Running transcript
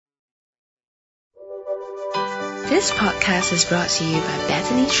This podcast is brought to you by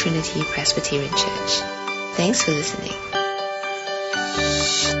Bethany Trinity Presbyterian Church. Thanks for listening.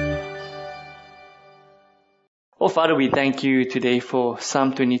 Oh, Father, we thank you today for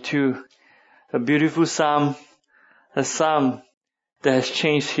Psalm 22, a beautiful psalm, a psalm that has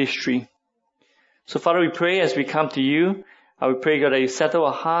changed history. So, Father, we pray as we come to you, we pray, God, that you settle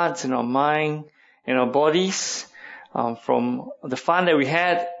our hearts and our mind and our bodies from the fun that we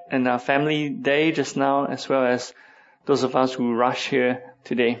had in our family day just now, as well as those of us who rush here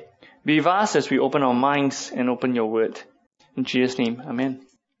today. Be with us as we open our minds and open your word. In Jesus' name, amen.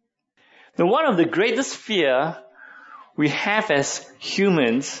 Now, one of the greatest fear we have as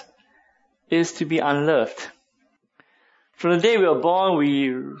humans is to be unloved. From the day we were born,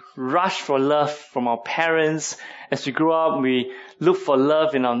 we rush for love from our parents. As we grow up, we look for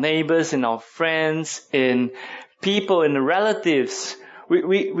love in our neighbors, in our friends, in people, in relatives.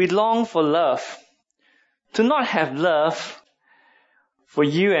 We long for love. To not have love for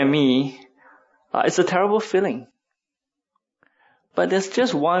you and me, it's a terrible feeling. But there's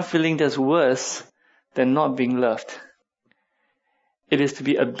just one feeling that's worse than not being loved. It is to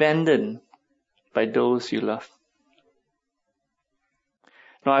be abandoned by those you love.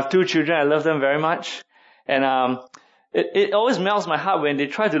 Now, I have two children. I love them very much. And it always melts my heart when they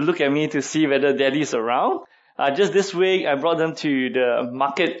try to look at me to see whether daddy's around. Just this week, I brought them to the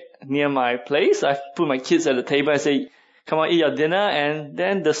market near my place. I put my kids at the table and say, come on, eat your dinner. And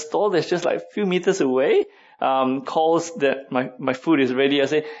then the stall that's just like a few meters away calls that my food is ready. I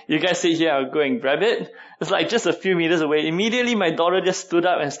say, you guys sit here, I'll go and grab it. It's like just a few meters away. Immediately, my daughter just stood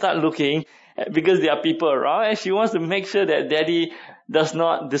up and started looking because there are people around. And she wants to make sure that daddy does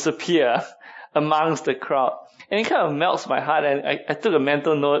not disappear amongst the crowd. And it kind of melts my heart. And I took a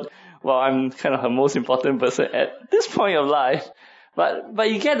mental note. Well, I'm kind of her most important person at this point of life.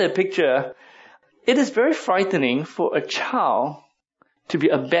 But you get the picture. It is very frightening for a child to be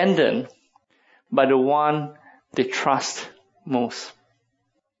abandoned by the one they trust most.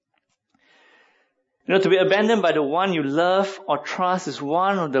 You know, to be abandoned by the one you love or trust is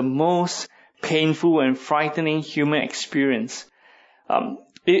one of the most painful and frightening human experience.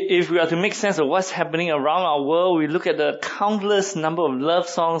 If we are to make sense of what's happening around our world, we look at the countless number of love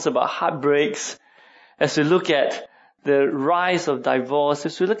songs about heartbreaks, as we look at the rise of divorce,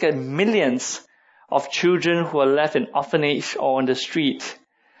 as we look at millions of children who are left in orphanage or on the street.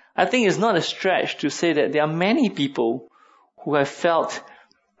 I think it's not a stretch to say that there are many people who have felt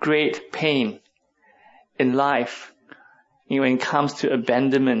great pain in life when it comes to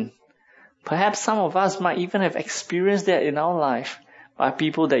abandonment. Perhaps some of us might even have experienced that in our life. By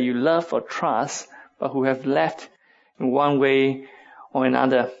people that you love or trust, but who have left in one way or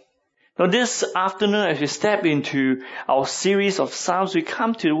another. Now this afternoon, as we step into our series of Psalms, we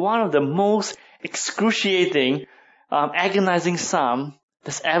come to one of the most excruciating, agonizing Psalm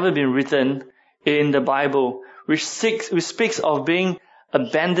that's ever been written in the Bible, which speaks of being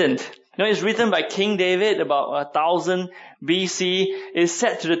abandoned. You know, it's written by King David about 1000 BC. It's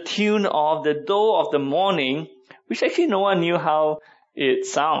set to the tune of the Doe of the Morning, which actually no one knew how it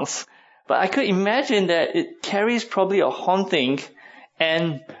sounds. But I could imagine that it carries probably a haunting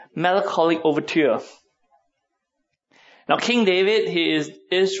and melancholic overture. Now, King David, he is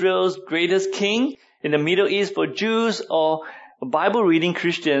Israel's greatest king in the Middle East. For Jews or Bible-reading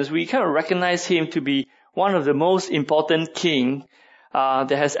Christians, we kind of recognize him to be one of the most important king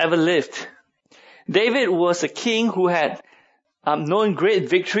that has ever lived. David was a king who had known great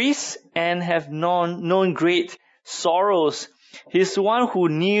victories and have known great sorrows. He's the one who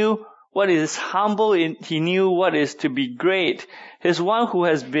knew what is humble, he knew what is to be great. He's one who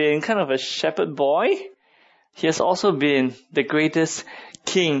has been kind of a shepherd boy. He has also been the greatest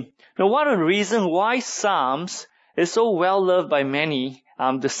king. Now, one of the reasons why Psalms is so well loved by many,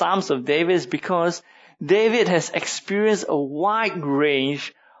 the Psalms of David, is because David has experienced a wide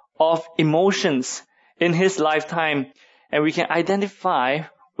range of emotions in his lifetime, and we can identify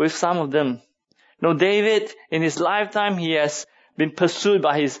with some of them. Now, David, in his lifetime, he has been pursued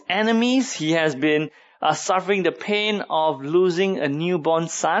by his enemies. He has been suffering the pain of losing a newborn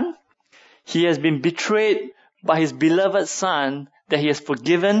son. He has been betrayed by his beloved son that he has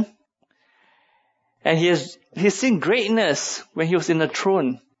forgiven. And he's seen greatness when he was in the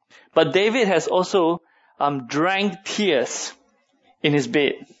throne. But David has also drank tears in his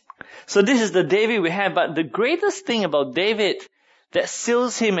bed. So this is the David we have. But the greatest thing about David that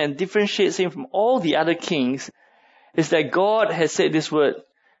seals him and differentiates him from all the other kings is that God has said this word: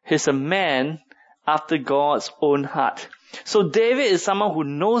 he's a man after God's own heart. So David is someone who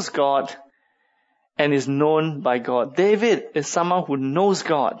knows God and is known by God. David is someone who knows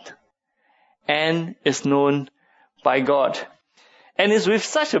God and is known by God. And it's with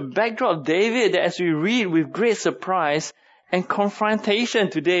such a backdrop of David that as we read with great surprise and confrontation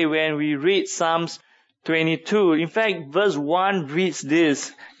today when we read Psalms 22. In fact, verse 1 reads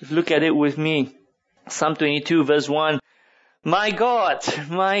this. If you look at it with me. Psalm 22 verse 1. My God,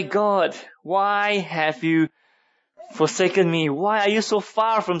 why have you forsaken me? Why are you so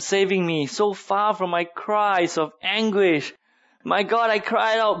far from saving me? So far from my cries of anguish? My God, I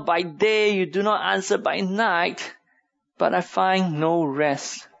cried out by day, you do not answer by night, but I find no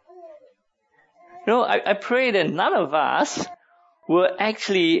rest. I pray that none of us will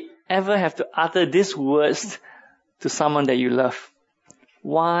actually ever have to utter these words to someone that you love.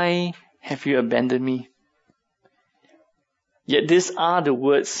 Why have you abandoned me? Yet these are the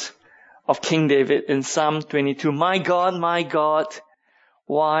words of King David in Psalm 22. My God,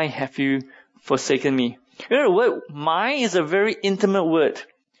 why have you forsaken me? The word my is a very intimate word.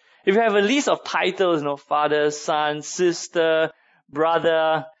 If you have a list of titles, father, son, sister,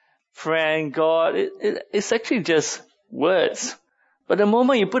 brother, friend, God, it's actually just words. But the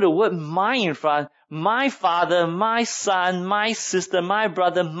moment you put the word my in front, my father, my son, my sister, my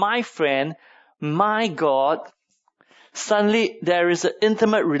brother, my friend, my God, suddenly there is an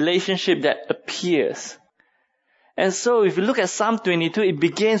intimate relationship that appears. And so if you look at Psalm 22, it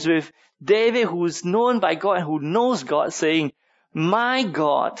begins with David, who is known by God and who knows God, saying, my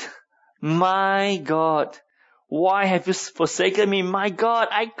God, why have you forsaken me? My God,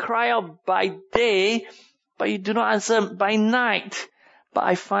 I cry out by day, but you do not answer by night, but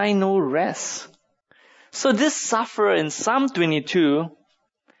I find no rest. So this sufferer in Psalm 22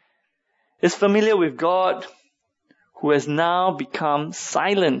 is familiar with God, who has now become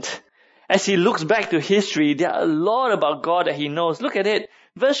silent. As he looks back to history, there are a lot about God that he knows. Look at it.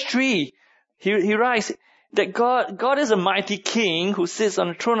 Verse 3, he writes that God is a mighty king who sits on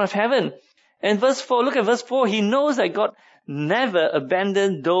the throne of heaven. And verse 4, look at verse 4, he knows that God never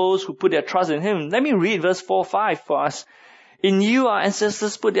abandoned those who put their trust in him. Let me read verse 4-5 for us. In you our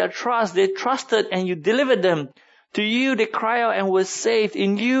ancestors put their trust. They trusted and you delivered them. To you they cried out and were saved.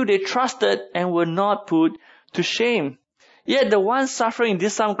 In you they trusted and were not put to shame. Yet the one suffering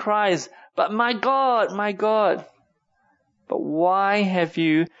this psalm cries, but my God, but why have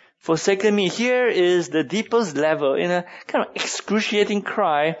you forsaken me? Here is the deepest level in a kind of excruciating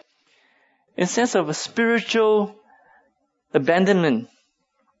cry, in sense of a spiritual abandonment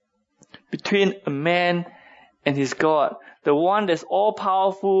between a man and his God. The one that's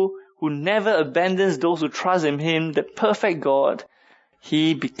all-powerful, who never abandons those who trust in him, the perfect God.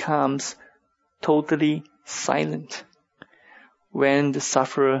 He becomes totally silent when the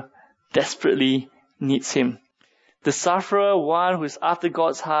sufferer desperately needs him. The sufferer, one who is after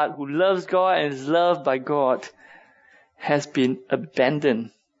God's heart, who loves God and is loved by God, has been abandoned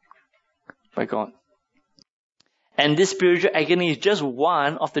by God. And this spiritual agony is just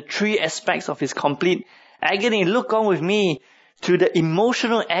one of the three aspects of his complete agony. Look on with me to the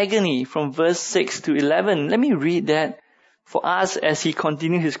emotional agony from verse 6 to 11. Let me read that for us as he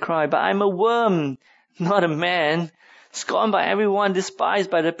continues his cry. But I'm a worm, not a man, scorned by everyone, despised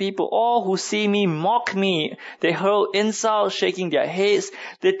by the people. All who see me mock me. They hurl insults, shaking their heads.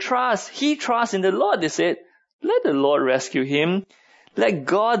 He trusts in the Lord, they said. Let the Lord rescue him. Let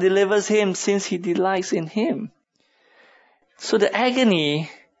God delivers him, since he delights in him. So the agony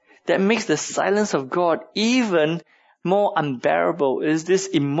that makes the silence of God even more unbearable is this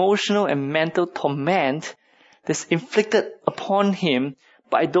emotional and mental torment that's inflicted upon him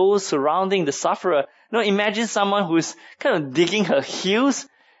by those surrounding the sufferer. Imagine someone who is kind of digging her heels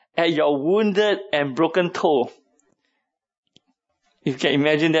at your wounded and broken toe. If you can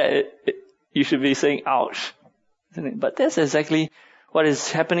imagine that, you should be saying, ouch. Isn't it? But that's exactly what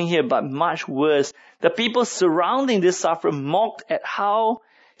is happening here, but much worse. The people surrounding this sufferer mocked at how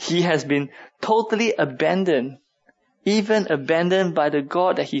he has been totally abandoned, even abandoned by the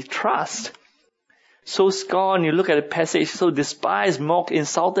God that he trusts. So scorned, you look at the passage, so despised, mocked,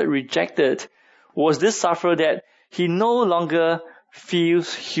 insulted, rejected, was this sufferer that he no longer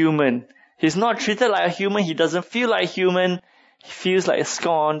feels human. He's not treated like a human, he doesn't feel like a human, he feels like a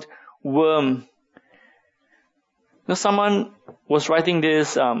scorned worm. Someone was writing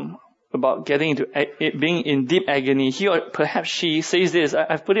this about getting into being in deep agony. He or perhaps she says this.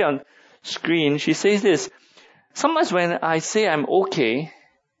 I've put it on screen. She says this. Sometimes when I say I'm okay,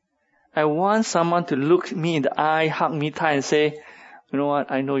 I want someone to look me in the eye, hug me tight and say, you know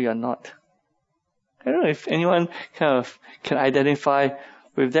what, I know you're not. I don't know if anyone kind of can identify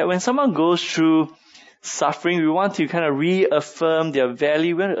with that. When someone goes through suffering, we want to kind of reaffirm their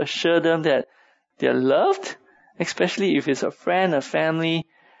value. We want to assure them that they're loved, especially if it's a friend, a family,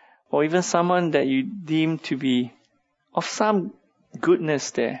 or even someone that you deem to be of some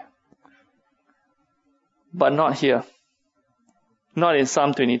goodness there. But not here. Not in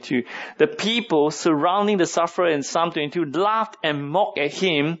Psalm 22. The people surrounding the sufferer in Psalm 22 laughed and mocked at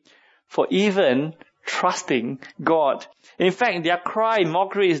him for even trusting God. In fact, their cry in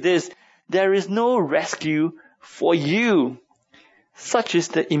mockery is this: there is no rescue for you. Such is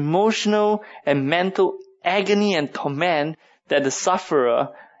the emotional and mental agony and torment that the sufferer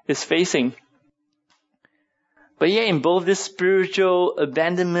is facing. But yet in both this spiritual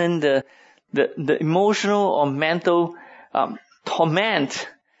abandonment, the emotional or mental torment,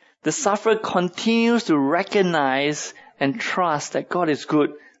 the sufferer continues to recognize and trust that God is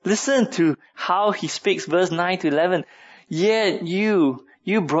good. Listen to how he speaks, verse 9 to 11. Yet you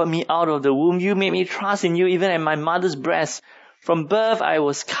brought me out of the womb. You made me trust in you even at my mother's breast. From birth I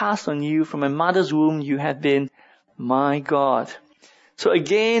was cast on you. From my mother's womb you have been my God. So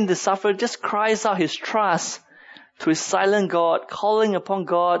again, the sufferer just cries out his trust to his silent God, calling upon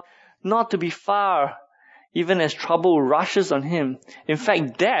God not to be far, even as trouble rushes on him. In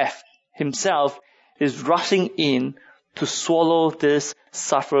fact, death himself is rushing in to swallow this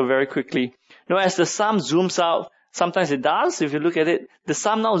sufferer very quickly. Now, as the psalm zooms out, sometimes it does, if you look at it, the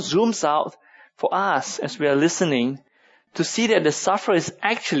psalm now zooms out for us as we are listening to see that the sufferer is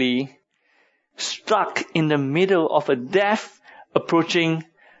actually stuck in the middle of a death approaching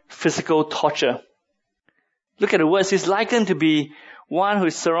physical torture. Look at the words. He's likened to be one who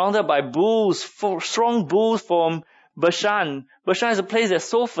is surrounded by bulls, strong bulls from Bashan. Bashan is a place that's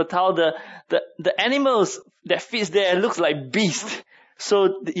so fertile. The animals that feeds there looks like beasts.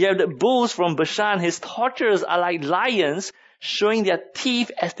 So you have the bulls from Bashan. His torturers are like lions, showing their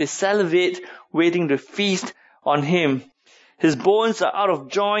teeth as they salivate, waiting to feast on him. His bones are out of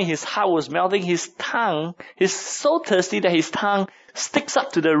joint. His heart was melting. His tongue is so thirsty that his tongue sticks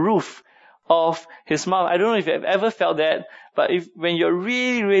up to the roof of his mouth. I don't know if you've ever felt that, but when you're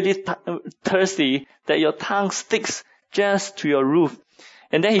really, really thirsty, that your tongue sticks just to your roof.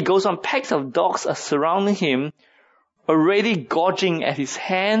 And then he goes on, packs of dogs are surrounding him, already gorging at his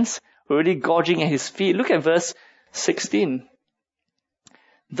hands, already gorging at his feet. Look at verse 16.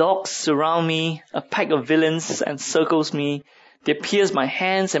 Dogs surround me, a pack of villains encircles me. They pierce my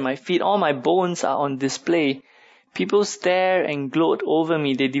hands and my feet. All my bones are on display. People stare and gloat over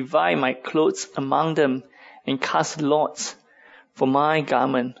me. They divide my clothes among them and cast lots for my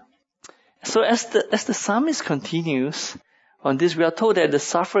garment. So as the psalmist continues on this, we are told that the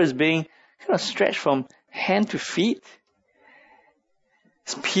sufferer is being kind of stretched from hand to feet.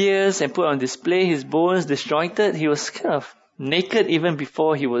 He's pierced and put on display, his bones disjointed. He was kind of naked even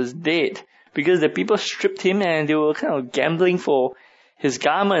before he was dead, because the people stripped him and they were kind of gambling for his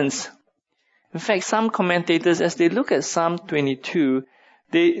garments. In fact, some commentators, as they look at Psalm 22,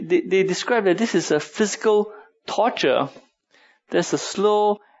 they describe that this is a physical torture. There's a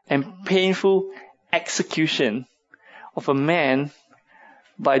slow and painful execution of a man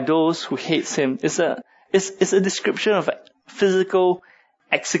by those who hates him. It's a description of a physical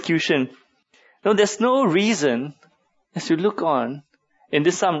execution. No, there's no reason, as you look on in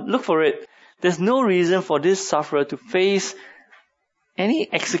this psalm, look for it. There's no reason for this sufferer to face any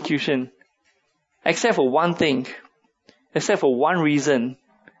execution except for one thing, except for one reason.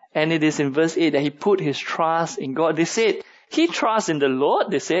 And it is in verse 8 that he put his trust in God. They said, he trusts in the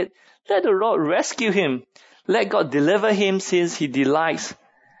Lord. They said, let the Lord rescue him. Let God deliver him since he delights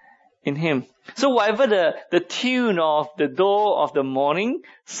in him. So whatever the tune of the dawn of the morning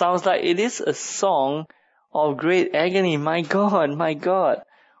sounds like, it is a song of great agony. My God,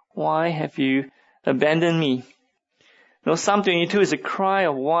 why have you abandoned me? Now, Psalm 22 is a cry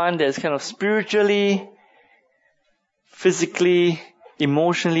of one that is kind of spiritually, physically,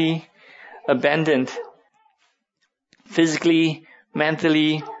 emotionally abandoned. Physically,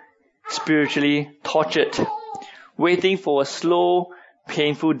 mentally, spiritually tortured. Waiting for a slow,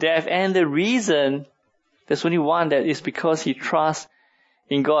 painful death. And the reason, there's only one, that is because he trusts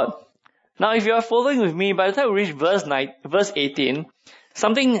in God. Now, if you are following with me, by the time we reach verse 18,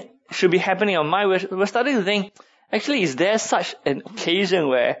 something should be happening on my way. We're starting to think, actually, is there such an occasion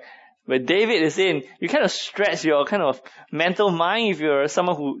where David is in? You kind of stretch your kind of mental mind if you're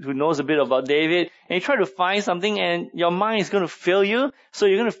someone who knows a bit about David, and you try to find something and your mind is going to fail you. So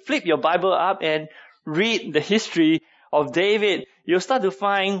you're going to flip your Bible up and read the history of David. You'll start to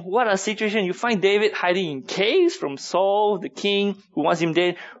find what a situation. You find David hiding in caves from Saul, the king who wants him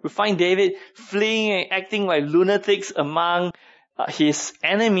dead. We find David fleeing and acting like lunatics among his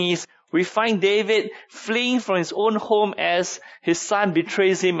enemies. We find David fleeing from his own home as his son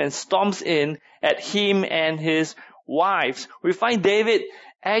betrays him and storms in at him and his wives. We find David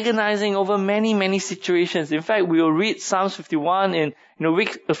agonizing over many, many situations. In fact, we will read Psalms 51 in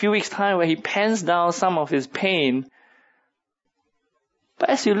a few weeks' time, where he pens down some of his pain. But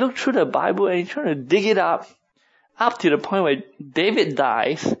as you look through the Bible and you try to dig it up to the point where David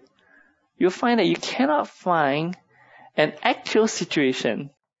dies, you'll find that you cannot find an actual situation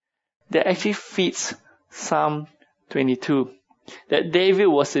that actually fits Psalm 22. That David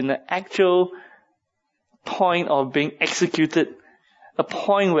was in the actual point of being executed, a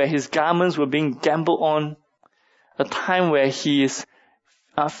point where his garments were being gambled on, a time where he is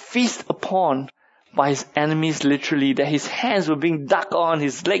feasted upon by his enemies, literally, that his hands were being dug on,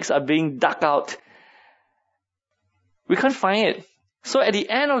 his legs are being dug out. We can't find it. So at the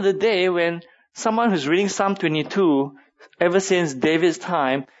end of the day, when someone who's reading Psalm 22, ever since David's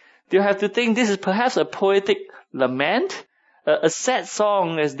time, they'll have to think this is perhaps a poetic lament, a sad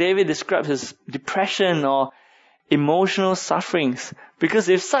song as David describes his depression or emotional sufferings. Because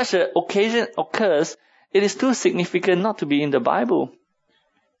if such an occasion occurs, it is too significant not to be in the Bible.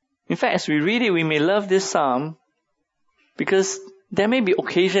 In fact, as we read it, we may love this psalm because there may be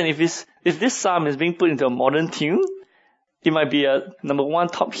occasion if this psalm is being put into a modern tune, it might be a number one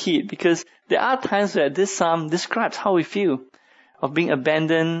top hit, because there are times where this psalm describes how we feel, of being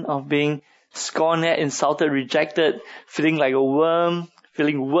abandoned, of being scorned at, insulted, rejected, feeling like a worm,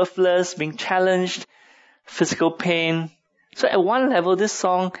 feeling worthless, being challenged, physical pain. So at one level, this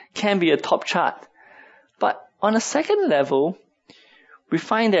song can be a top chart. But on a second level, we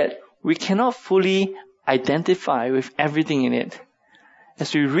find that we cannot fully identify with everything in it.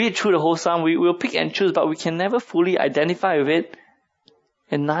 As we read through the whole psalm, we will pick and choose, but we can never fully identify with it,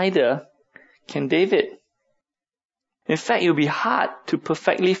 and neither can David. In fact, it will be hard to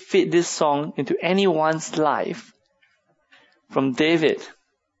perfectly fit this song into anyone's life, from David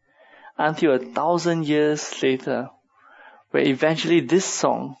until 1,000 years later, where eventually this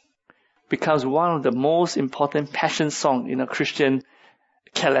song becomes one of the most important passion songs in a Christian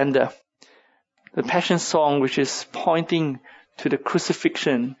calendar. The passion song which is pointing to the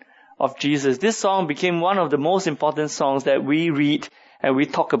crucifixion of Jesus. This song became one of the most important songs that we read and we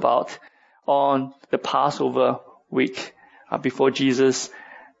talk about on the Passover week before Jesus,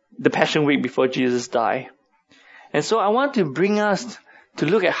 the Passion Week before Jesus died. And so I want to bring us to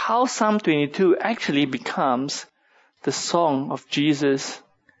look at how Psalm 22 actually becomes the song of Jesus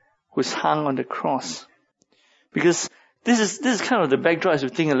who's hung on the cross. Because this is kind of the backdrop as we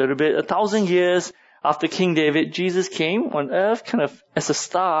think a little bit. 1,000 years after King David, Jesus came on earth kind of as a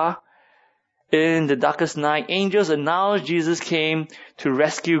star in the darkest night. Angels announced Jesus came to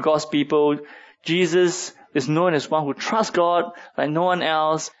rescue God's people. Jesus is known as one who trusts God like no one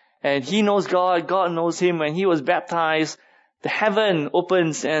else. And he knows God, God knows him. When he was baptized, the heaven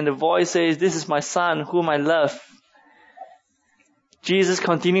opens and the voice says, "This is my son whom I love." Jesus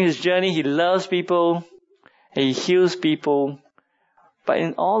continues his journey. He loves people. And he heals people. But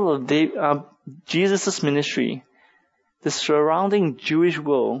in all of Jesus' ministry, the surrounding Jewish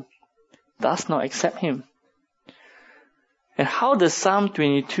world does not accept him. And how does Psalm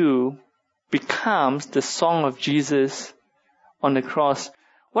 22 becomes the song of Jesus on the cross?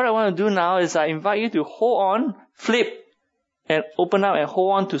 What I want to do now is I invite you to hold on, flip, and open up and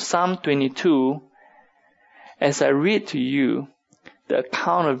hold on to Psalm 22 as I read to you the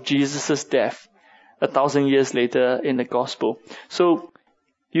account of Jesus' death 1,000 years later in the gospel. So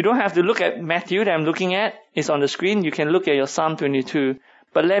you don't have to look at Matthew that I'm looking at. It's on the screen. You can look at your Psalm 22.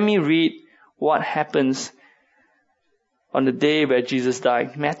 But let me read what happens on the day where Jesus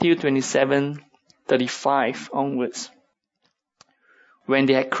died. Matthew 27:35 onwards. When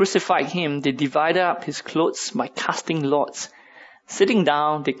they had crucified him, they divided up his clothes by casting lots. Sitting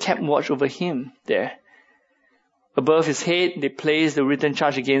down, they kept watch over him there. Above his head, they placed the written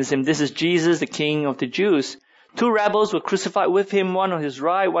charge against him. "This is Jesus, the King of the Jews." 2 rebels were crucified with him, one on his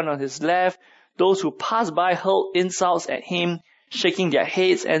right, one on his left. Those who passed by hurled insults at him, shaking their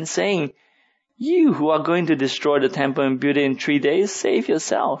heads and saying, "You who are going to destroy the temple and build it in 3 days, save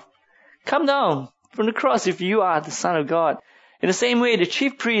yourself. Come down from the cross if you are the Son of God." In the same way, the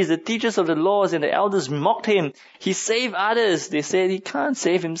chief priests, the teachers of the laws, and the elders mocked him. He saved others. They said he can't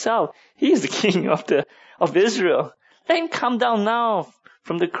save himself. He is the King of Israel. Let him come down now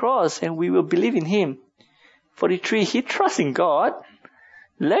from the cross and we will believe in him. 43, he trusts in God.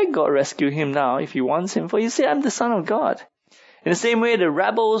 Let God rescue him now if he wants him, for he said, "I'm the Son of God." In the same way, the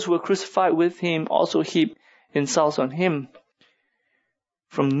rebels who were crucified with him also heaped insults on him.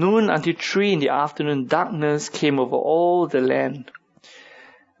 From noon until 3 in the afternoon, darkness came over all the land.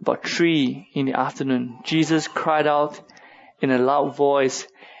 About 3 in the afternoon, Jesus cried out in a loud voice,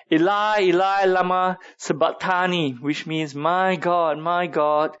 Eli, Eli, lama sabachthani, which means, my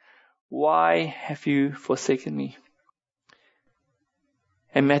God, why have you forsaken me?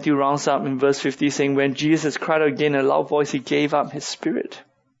 And Matthew rounds up in verse 50 saying, when Jesus cried out again in a loud voice, he gave up his spirit.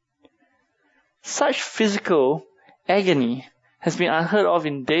 Such physical agony has been unheard of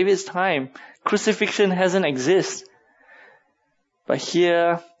in David's time. Crucifixion hasn't existed. But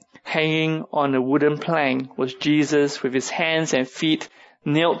here, hanging on a wooden plank, was Jesus with his hands and feet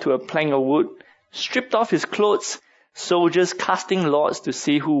nailed to a plank of wood, stripped off his clothes, soldiers casting lots to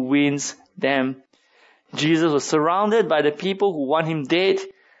see who wins them. Jesus was surrounded by the people who want him dead.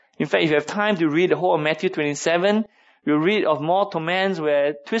 In fact, if you have time to read the whole of Matthew 27, you'll read of more torments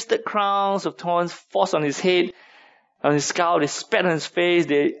where twisted crowns of thorns forced on his head, on his skull, they spat on his face,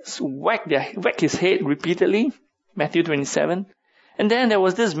 they whack his head repeatedly. Matthew 27. And then there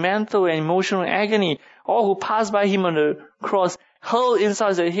was this mental and emotional agony. All who passed by him on the cross hurled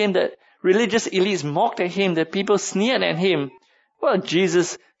insults at him, that religious elites mocked at him, that people sneered at him. Well,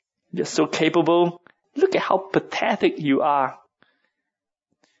 Jesus, you're so capable. Look at how pathetic you are.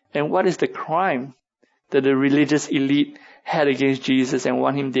 And what is the crime that the religious elite had against Jesus and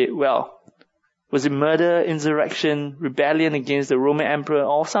want him dead? Well, was it murder, insurrection, rebellion against the Roman emperor,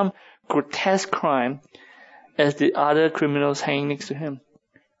 or some grotesque crime as the other criminals hanging next to him?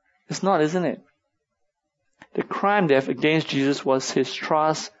 It's not, isn't it? The crime they have against Jesus was his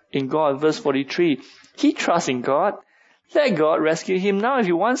trust in God. Verse 43, he trusts in God. Let God rescue him now if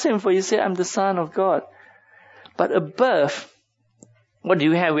he wants him, for he said, I'm the Son of God. But above, what do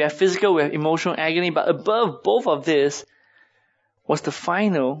we have? We have physical, we have emotional agony, but above both of this was the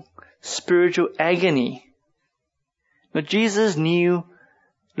final spiritual agony. Now, Jesus knew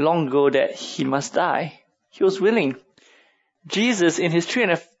long ago that he must die. He was willing. Jesus, in his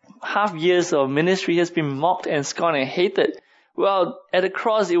 3.5 years of ministry, has been mocked and scorned and hated. Well, at the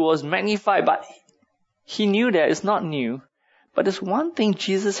cross it was magnified, but he knew that it's not new. But there's one thing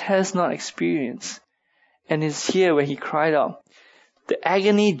Jesus has not experienced, and it's here where he cried out. The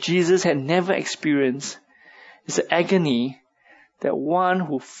agony Jesus had never experienced is the agony that one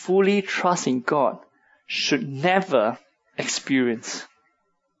who fully trusts in God should never experience.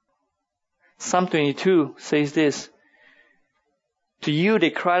 Psalm 22 says this, to you they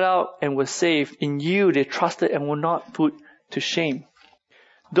cried out and were saved. In you they trusted and were not put to shame.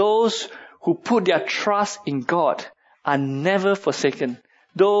 Those who put their trust in God are never forsaken.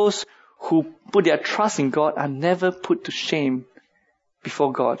 Those who put their trust in God are never put to shame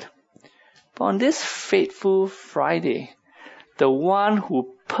before God. But on this fateful Friday, the one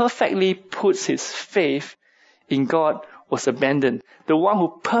who perfectly puts his faith in God was abandoned. The one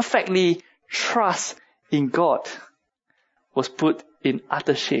who perfectly trusts in God was put in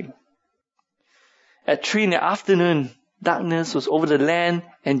utter shame. At 3 p.m, darkness was over the land,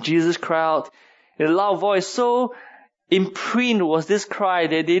 and Jesus cried out in a loud voice. So imprinted was this cry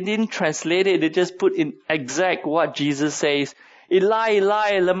that they didn't translate it. They just put in exact what Jesus says. Eli,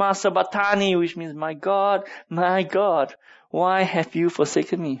 Eli, lama sabachthani, which means, my God, why have you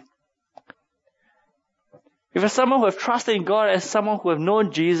forsaken me? If as someone who have trusted in God, as someone who have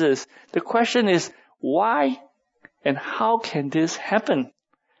known Jesus, the question is, why and how can this happen?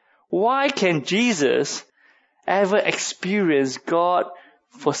 Why can Jesus ever experience God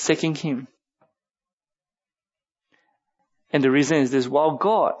forsaking him? And the reason is this: while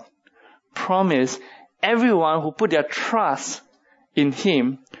God promised everyone who put their trust in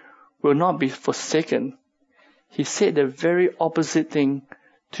him will not be forsaken, he said the very opposite thing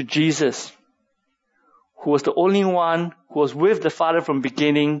to Jesus, who was the only one who was with the Father from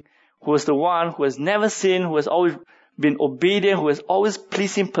beginning, who was the one who has never sinned, who has always been obedient, who has always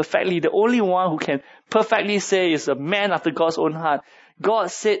pleased him perfectly, the only one who can perfectly say is a man after God's own heart.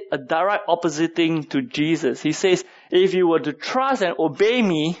 God said a direct opposite thing to Jesus. He says, if you were to trust and obey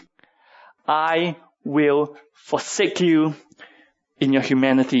me, I will forsake you in your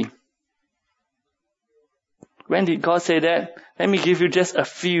humanity. When did God say that? Let me give you just a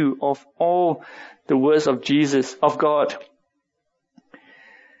few of all the words of Jesus, of God.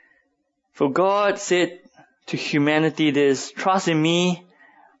 For God said to humanity this, trust in me,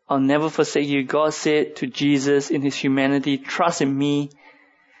 I'll never forsake you. God said to Jesus in his humanity, trust in me,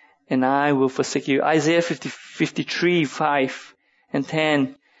 and I will forsake you. Isaiah 53, 5 and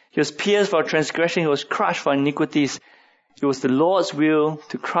 10. He was pierced for transgression, he was crushed for iniquities. It was the Lord's will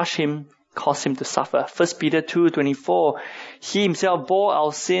to crush him, cause him to suffer. 1 Peter 2:24. He himself bore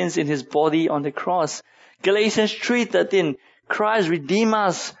our sins in his body on the cross. Galatians 3:13. Christ redeemed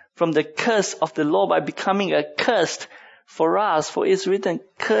us from the curse of the law by becoming a curse for us. For it's written,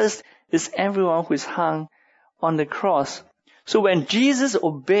 cursed is everyone who is hung on the cross. So when Jesus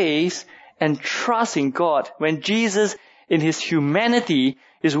obeys and trusts in God, when Jesus in his humanity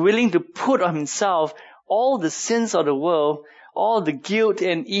is willing to put on himself all the sins of the world, all the guilt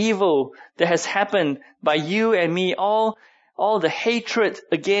and evil that has happened by you and me, all the hatred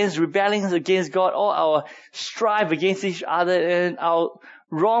against, rebellion against God, all our strife against each other and our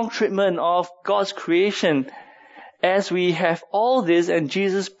wrong treatment of God's creation. As we have all this and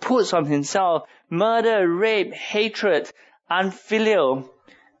Jesus puts on himself murder, rape, hatred, unfilial,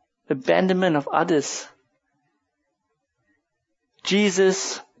 abandonment of others.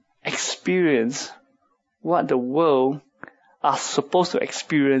 Jesus experienced what the world are supposed to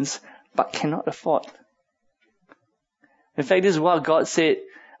experience but cannot afford. In fact, this is what God said,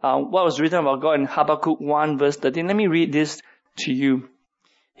 what was written about God in Habakkuk 1 verse 13. Let me read this to you.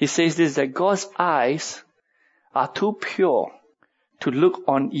 He says this, that God's eyes are too pure to look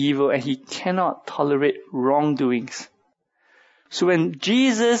on evil and he cannot tolerate wrongdoings. So when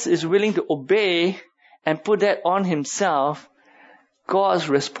Jesus is willing to obey and put that on himself, God's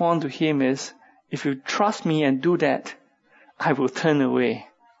response to him is, if you trust me and do that, I will turn away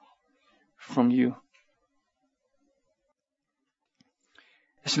from you.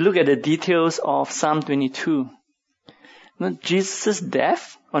 Let's look at the details of Psalm 22. Jesus'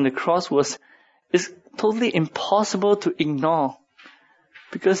 death on the cross is totally impossible to ignore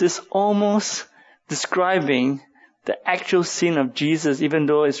because it's almost describing the actual sin of Jesus, even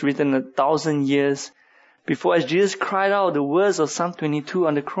though it's written 1,000 years before. As Jesus cried out the words of Psalm 22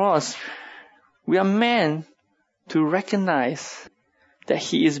 on the cross, we are meant to recognize that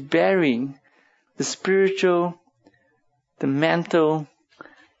he is bearing the spiritual, the mental,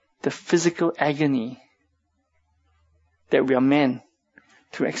 the physical agony that we are meant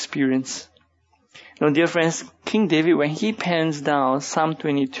to experience. Now, dear friends, King David, when he pens down Psalm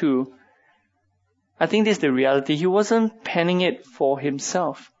 22, I think this is the reality. He wasn't penning it for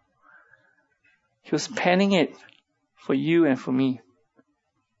himself. He was penning it for you and for me.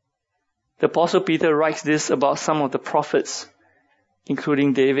 The Apostle Peter writes this about some of the prophets,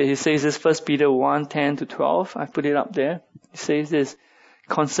 including David. He says this, 1 Peter 1:10-12. I put it up there. He says this,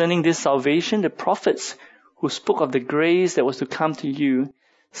 concerning this salvation, the prophets who spoke of the grace that was to come to you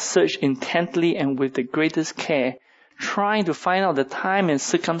searched intently and with the greatest care, trying to find out the time and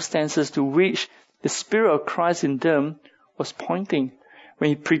circumstances to which the Spirit of Christ in them was pointing when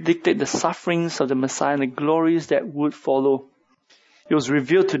he predicted the sufferings of the Messiah and the glories that would follow. It was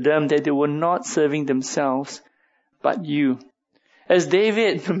revealed to them that they were not serving themselves, but you. As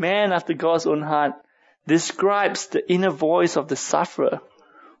David, the man after God's own heart, describes the inner voice of the sufferer,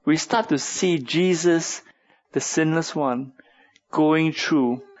 we start to see Jesus, the sinless one, going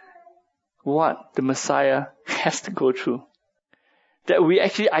through what the Messiah has to go through. That we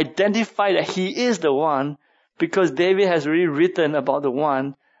actually identify that he is the one because David has already written about the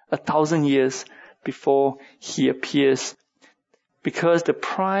one 1,000 years before he appears. Because the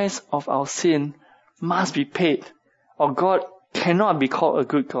price of our sin must be paid. Our God cannot be called a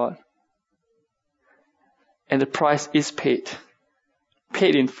good God. And the price is paid.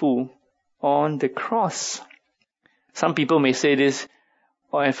 Paid in full on the cross. Some people may say this,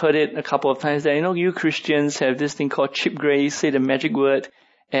 or I've heard it a couple of times, that, you Christians have this thing called cheap grace, say the magic word,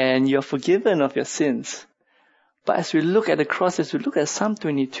 and you're forgiven of your sins. But as we look at the cross, as we look at Psalm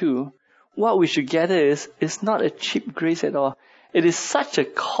 22, what we should gather is, it's not a cheap grace at all. It is such a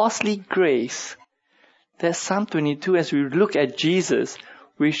costly grace that Psalm 22, as we look at Jesus,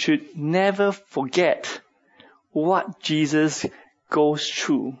 we should never forget what Jesus goes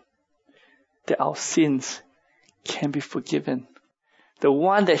through, that our sins can be forgiven. The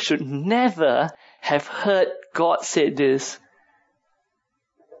one that should never have heard God say this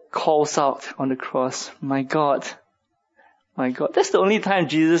calls out on the cross, my God, my God. That's the only time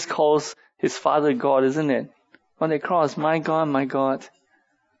Jesus calls his Father God, isn't it? On the cross, my God,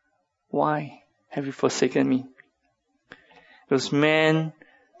 why have you forsaken me? It was meant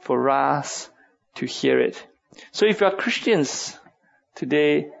for us to hear it. So if you are Christians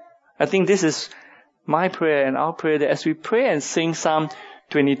today, I think this is my prayer and our prayer, that as we pray and sing Psalm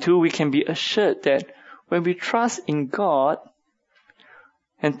 22, we can be assured that when we trust in God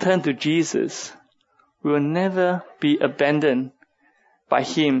and turn to Jesus, we will never be abandoned by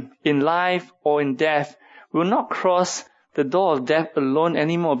him in life or in death. We will not cross the door of death alone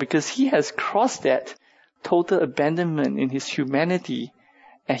anymore because he has crossed that total abandonment in his humanity,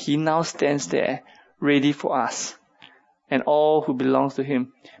 and he now stands there ready for us and all who belongs to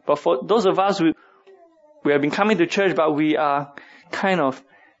him. But for those of us who we have been coming to church, but we are kind of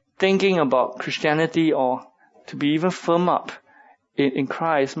thinking about Christianity or to be even firm up in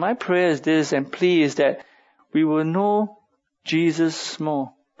Christ, my prayer is this and plea is that we will know Jesus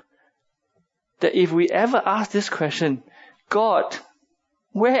small. That if we ever ask this question, God,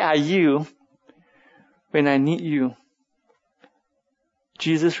 where are you when I need you?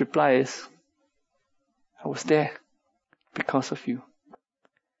 Jesus' reply is, I was there because of you.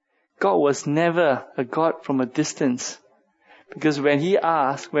 God was never a God from a distance. Because when we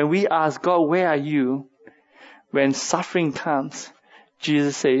ask, God, where are you? When suffering comes,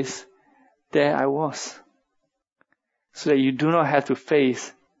 Jesus says, there I was. So that you do not have to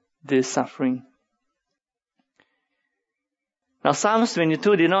face this suffering. Now Psalms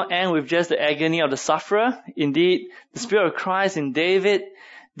 22 did not end with just the agony of the sufferer. Indeed, the Spirit of Christ in David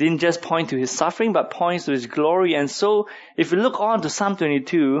didn't just point to his suffering, but points to his glory. And so, if we look on to Psalm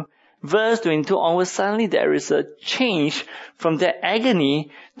 22, verse 22 onwards, suddenly there is a change from that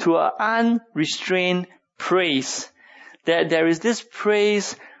agony to an unrestrained praise. That there is this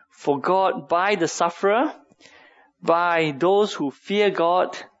praise for God by the sufferer, by those who fear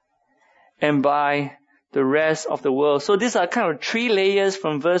God, and by the rest of the world. So these are kind of three layers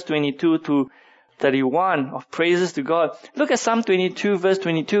from verse 22 to 31 of praises to God. Look at Psalm 22, verse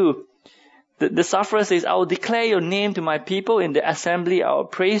 22. The sufferer says, I will declare your name to my people. In the assembly I will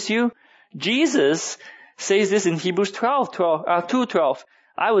praise you. Jesus says this in Hebrews 2:12.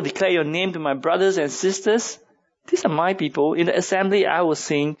 I will declare your name to my brothers and sisters. These are my people. In the assembly I will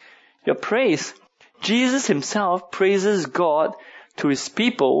sing your praise. Jesus himself praises God to his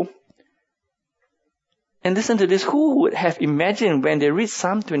people. And listen to this. Who would have imagined when they read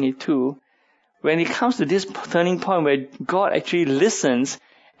Psalm 22, when it comes to this turning point where God actually listens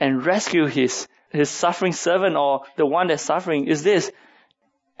and rescues his suffering servant or the one that's suffering, is this.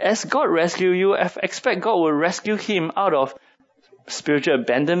 As God rescue you, I expect God will rescue him out of spiritual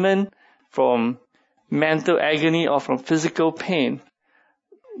abandonment, from mental agony, or from physical pain.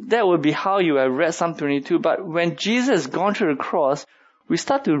 That would be how you have read Psalm 22. But when Jesus has gone through the cross, we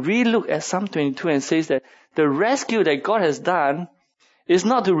start to re-look at Psalm 22 and says that the rescue that God has done is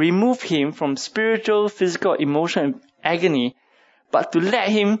not to remove him from spiritual, physical, emotional agony, but to let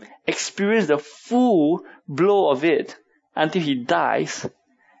him experience the full blow of it until he dies,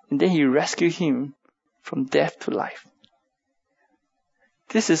 and then he rescues him from death to life.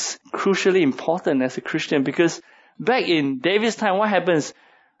 This is crucially important as a Christian, because back in David's time, what happens?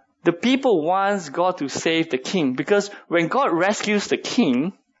 The people want God to save the king, because when God rescues the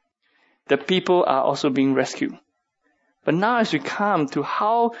king, the people are also being rescued. But now as we come to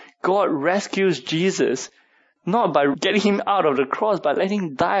how God rescues Jesus, not by getting him out of the cross, but letting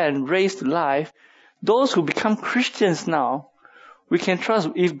him die and raise to life, those who become Christians now, we can trust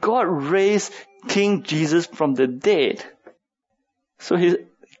if God raised King Jesus from the dead, so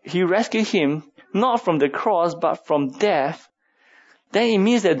he rescued him not from the cross but from death, then it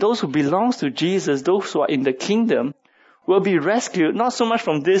means that those who belong to Jesus, those who are in the kingdom, will be rescued not so much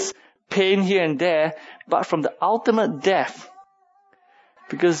from this pain here and there, but from the ultimate death.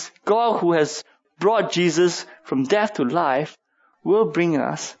 Because God, who has brought Jesus from death to life, will bring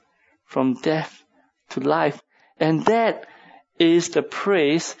us from death to life. And that is the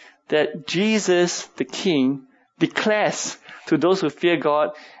praise that Jesus, the King, declares to those who fear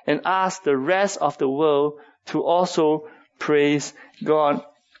God, and asks the rest of the world to also praise God.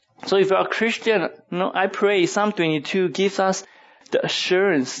 So if you're a Christian, I pray Psalm 22 gives us the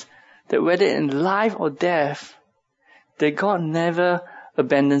assurance that whether in life or death, that God never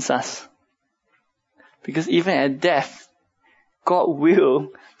abandons us. Because even at death, God will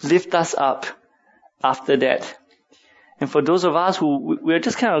lift us up after that. And for those of us who we're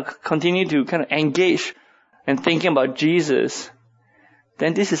just kind of continue to kind of engage and thinking about Jesus,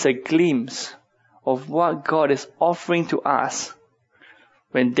 then this is a glimpse of what God is offering to us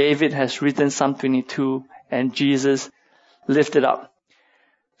when David has written Psalm 22 and Jesus lifted up.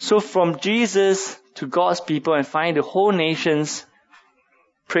 So from Jesus to God's people and find the whole nation's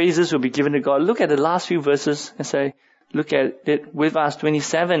praises will be given to God. Look at the last few verses as I look at it with us.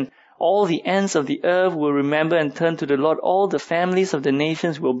 27. All the ends of the earth will remember and turn to the Lord. All the families of the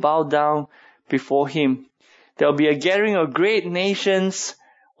nations will bow down before him. There will be a gathering of great nations,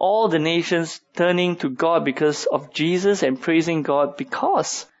 all the nations turning to God because of Jesus and praising God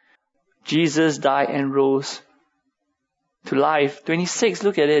because Jesus died and rose to life. 26,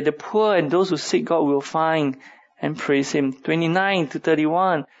 look at it. The poor and those who seek God will find and praise him. 29 to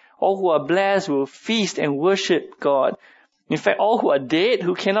 31, all who are blessed will feast and worship God. In fact, all who are dead,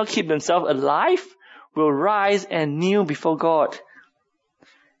 who cannot keep themselves alive, will rise and kneel before God.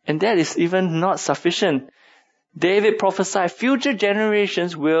 And that is even not sufficient. David prophesied future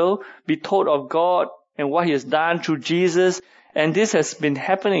generations will be told of God and what he has done through Jesus. And this has been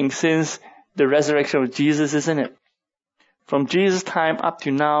happening since the resurrection of Jesus, isn't it? From Jesus' time up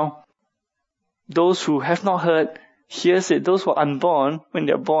to now, those who have not heard hears it. Those who are unborn, when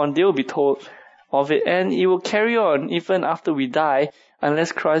they are born, they will be told of it. And it will carry on even after we die,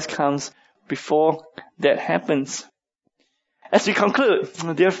 unless Christ comes before that happens. As we conclude,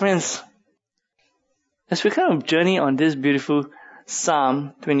 dear friends, as we kind of journey on this beautiful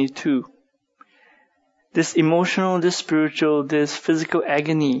Psalm 22, this emotional, this spiritual, this physical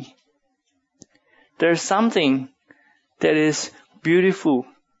agony, there is something that is beautiful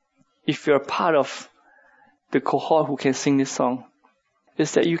if you're part of the cohort who can sing this song.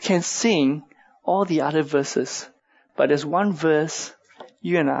 Is that you can sing all the other verses, but there's one verse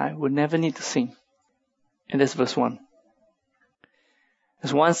you and I will never need to sing. And that's verse 1.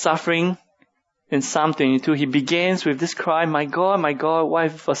 There's one suffering in Psalm 22. He begins with this cry, my God, why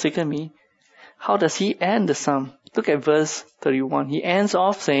have you forsaken me? How does he end the psalm? Look at verse 31. He ends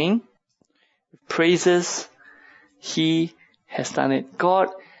off saying, praises, he has done it. God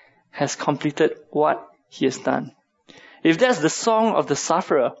has completed what he has done. If that's the song of the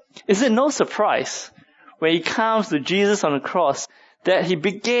sufferer, is it no surprise when he comes to Jesus on the cross that he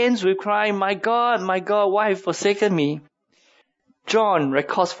begins with crying, my God, why have you forsaken me? John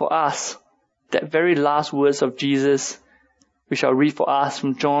records for us that very last words of Jesus, which I'll read for us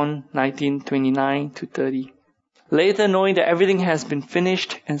from John 19:29 to 30. Later, knowing that everything has been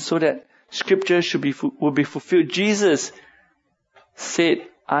finished and so that scripture will be fulfilled, Jesus said,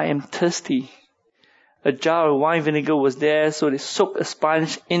 I am thirsty. A jar of wine vinegar was there, so they soaked a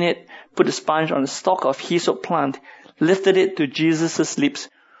sponge in it, put the sponge on a stalk of hyssop plant, lifted it to Jesus' lips.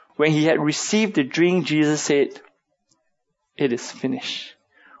 When he had received the drink, Jesus said, it is finished.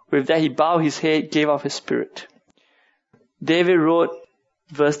 With that, he bowed his head, gave up his spirit. David wrote,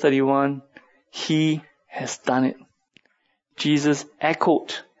 verse 31, he has done it. Jesus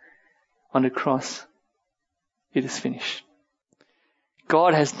echoed on the cross, it is finished.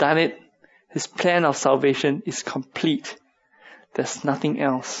 God has done it. His plan of salvation is complete. There's nothing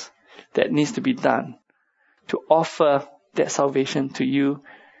else that needs to be done to offer that salvation to you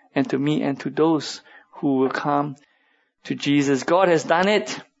and to me and to those who will come to Jesus. God has done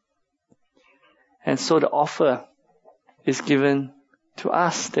it. And so the offer is given to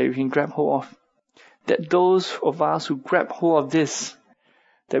us that we can grab hold of. That those of us who grab hold of this,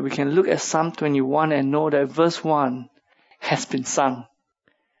 that we can look at Psalm 21 and know that verse 1 has been sung.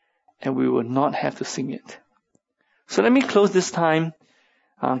 And we will not have to sing it. So let me close this time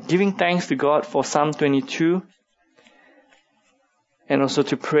giving thanks to God for Psalm 22 and also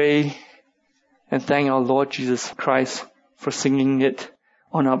to pray and thank our Lord Jesus Christ for singing it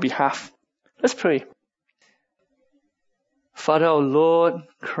on our behalf. Let's pray. Father, our Lord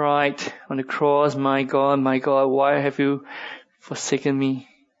cried on the cross, my God, why have you forsaken me?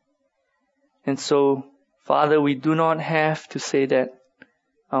 And so, Father, we do not have to say that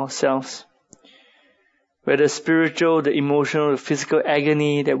ourselves. Whether spiritual, the emotional, the physical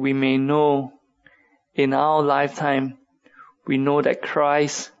agony that we may know in our lifetime, we know that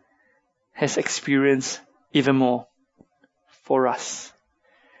Christ has experienced even more for us.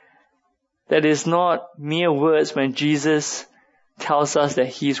 That is not mere words when Jesus tells us that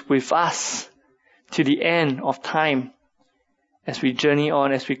He is with us to the end of time as we journey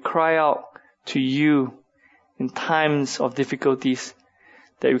on, as we cry out to you in times of difficulties,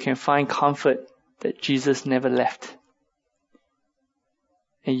 that we can find comfort that Jesus never left.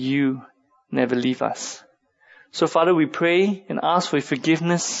 And you never leave us. So Father, we pray and ask for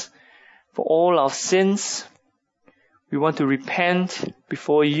forgiveness for all our sins. We want to repent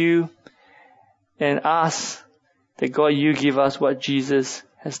before you and ask that God, you give us what Jesus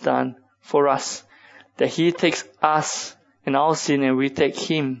has done for us. That He takes us and our sin and we take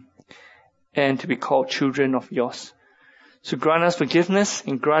Him, and to be called children of yours. So grant us forgiveness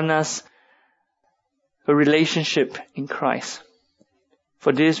and grant us a relationship in Christ.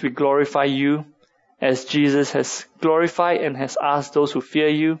 For this we glorify you as Jesus has glorified and has asked those who fear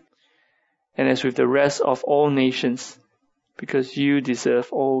you, and as with the rest of all nations, because you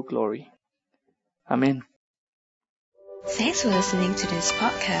deserve all glory. Amen. Thanks for listening to this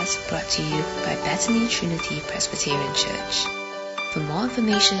podcast brought to you by Bethany Trinity Presbyterian Church. For more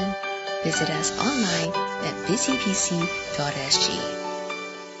information, visit us online at busypc.sg.